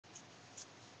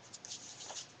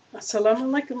Assalamu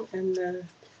alaikum and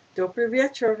Doper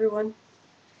Vietro, everyone.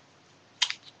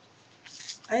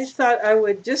 I thought I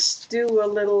would just do a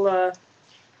little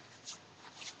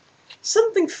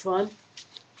something fun.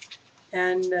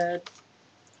 And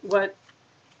what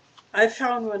I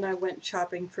found when I went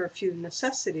shopping for a few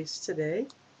necessities today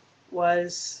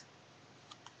was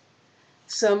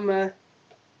some. I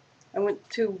wanted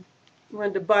to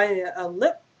buy a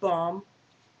lip balm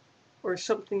or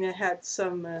something that had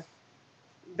some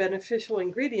beneficial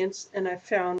ingredients, and I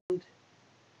found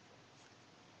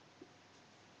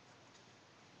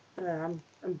I'm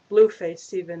blue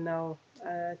faced, even though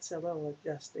it's a little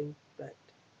adjusting. But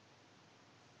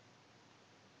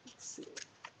let's see.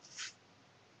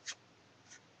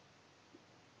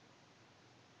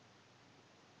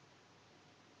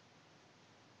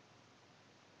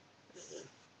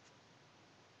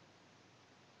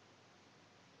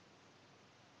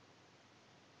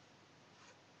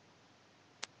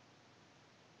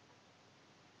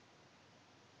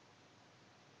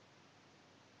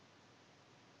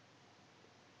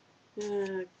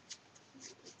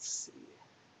 Let's see.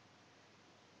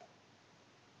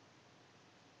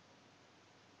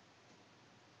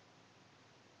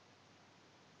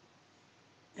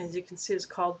 As you can see, it's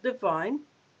called DeVine.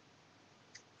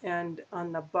 And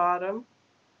on the bottom,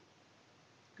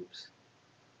 oops,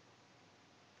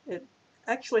 it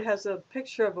actually has a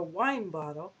picture of a wine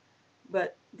bottle.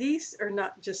 But these are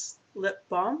not just lip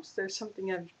balms. There's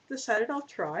something I've decided I'll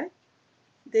try.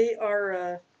 They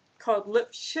are called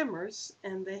LipShimmers,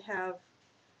 and they have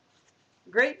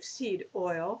grapeseed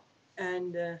oil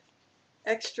and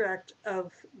extract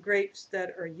of grapes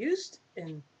that are used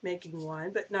in making wine,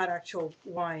 but not actual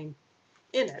wine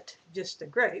in it, just the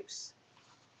grapes.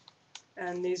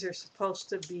 And these are supposed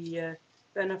to be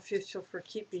beneficial for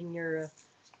keeping your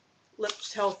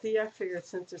lips healthy. I figure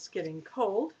since it's getting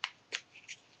cold.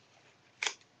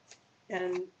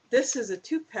 And this is a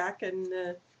 2-pack, and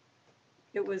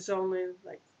it was only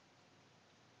like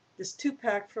this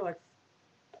 2-pack for like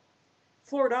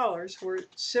 $4. Where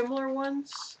similar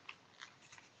ones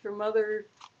from other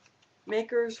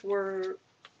makers were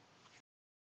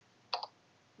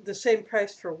the same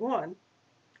price for one,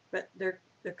 but they're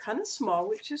kind of small,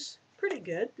 which is pretty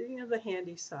good. You know, the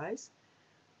handy size.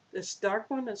 This dark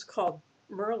one is called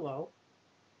Merlot,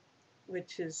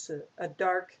 which is a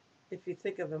dark. If you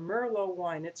think of a Merlot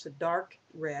wine, it's a dark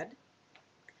red.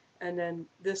 And then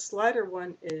this lighter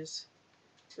one is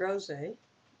rosé,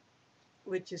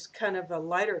 which is kind of a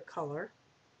lighter color.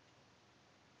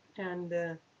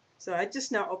 And so I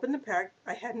just now opened the pack.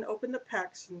 I hadn't opened the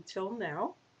packs until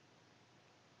now.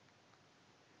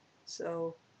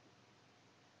 So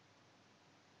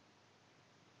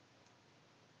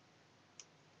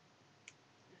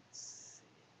let's see.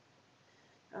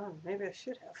 Oh, maybe I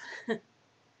should have.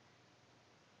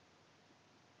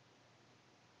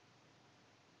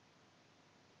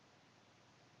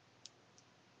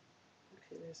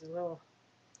 Okay, there's a little.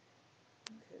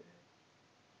 Okay.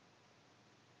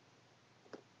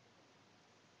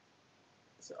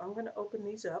 So I'm going to open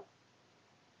these up.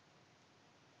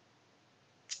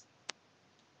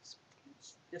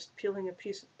 Just peeling a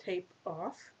piece of tape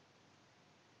off.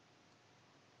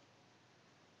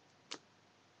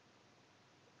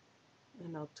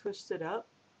 And I'll twist it up.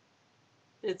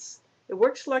 It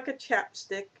works like a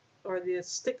chapstick or the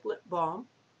stick lip balm,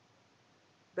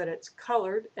 but it's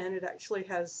colored and it actually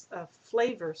has a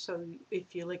flavor, so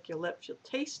if you lick your lips you'll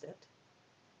taste it.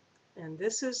 And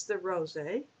this is the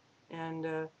rosé, and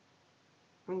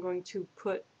I'm going to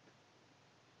put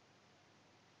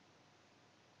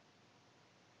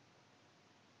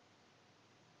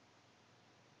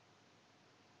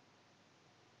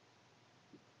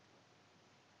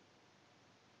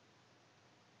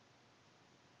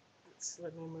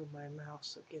let me move my mouse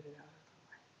so get it out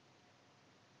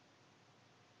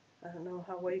of the way. I don't know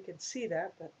how well you can see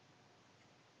that, but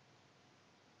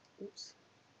oops.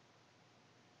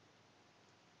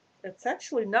 It's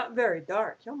actually not very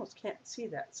dark. You almost can't see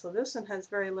that. So this one has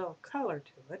very little color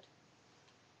to it.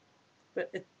 But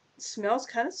it smells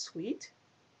kind of sweet.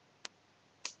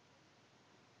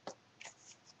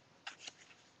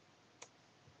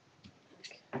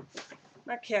 Okay.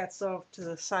 My cat's off to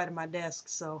the side of my desk,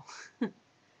 so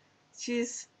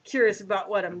she's curious about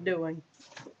what I'm doing.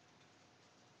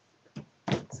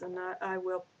 So now I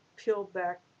will peel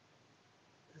back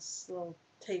this little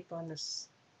tape on this,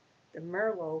 the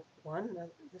Merlot one.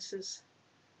 This is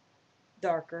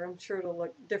darker. I'm sure it'll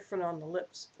look different on the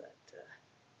lips, but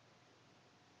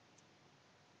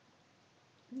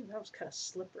that was kind of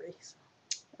slippery.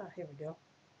 So, here we go.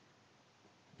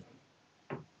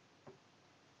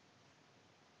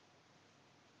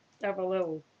 I have a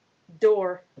little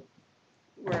door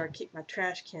where I keep my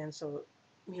trash can so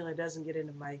Mila doesn't get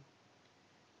into my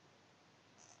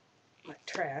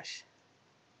trash.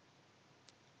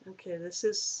 Okay, this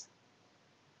is,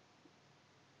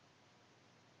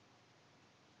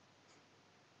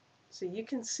 so you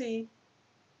can see,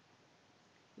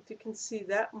 if you can see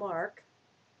that mark.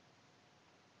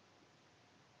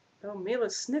 Oh,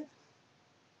 Mila's sniffing.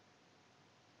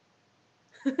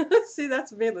 See,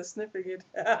 that's Mila sniffing it.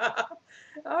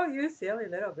 Oh, you silly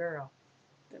little girl.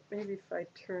 Maybe if I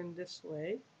turn this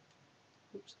way.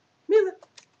 Oops. Mila!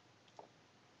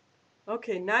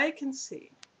 Okay, now you can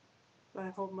see. If I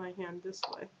hold my hand this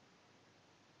way.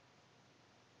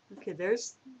 Okay,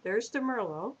 there's the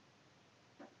Merlot.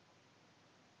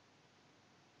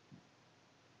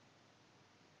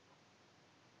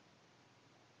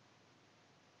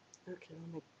 Okay,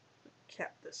 let me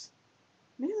cap this.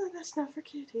 Mila, that's not for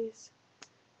kitties.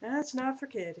 That's not for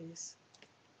kitties.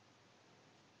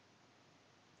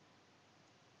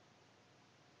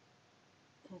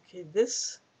 Okay,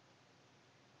 this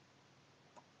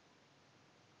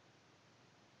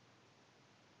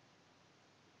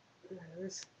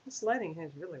lighting here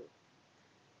is really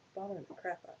bothering the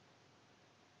crap out.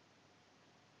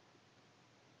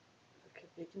 Okay,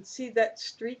 you can see that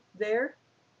streak there.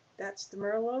 That's the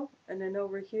Merlot, and then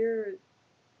over here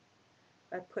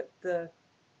I put the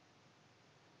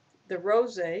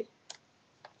rosé.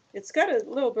 It's got a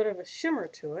little bit of a shimmer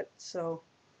to it, so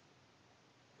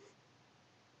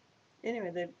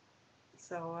anyway,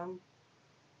 I'm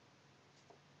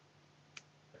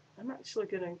actually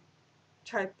gonna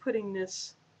try putting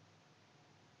this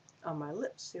on my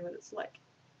lips, see what it's like.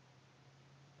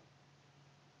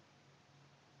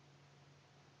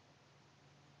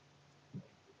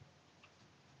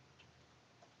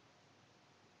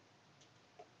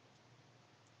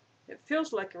 It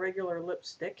feels like a regular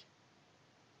lipstick,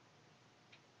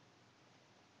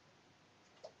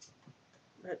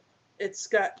 but it's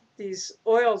got these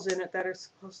oils in it that are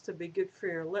supposed to be good for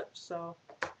your lips, so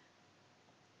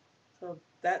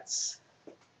that's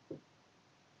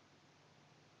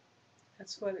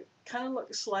what it kind of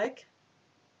looks like.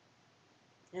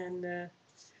 And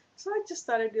so I just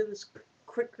thought I'd do this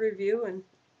quick review, and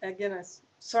again, I'm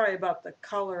sorry about the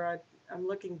color. I'm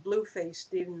looking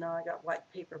blue-faced even though I got white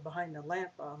paper behind the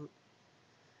lamp.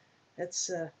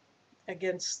 It's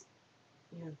against,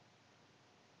 you know,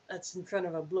 that's in front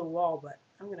of a blue wall, but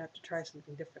I'm going to have to try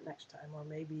something different next time, or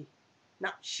maybe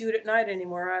not shoot at night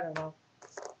anymore, I don't know.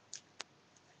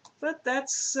 But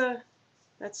that's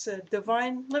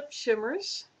DiVine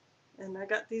LipShimmers, and I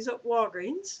got these at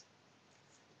Walgreens.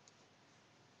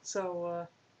 So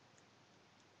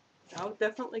I'll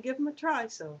definitely give them a try.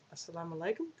 So, assalamu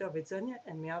alaikum, do widzenia,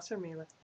 and miau Mila.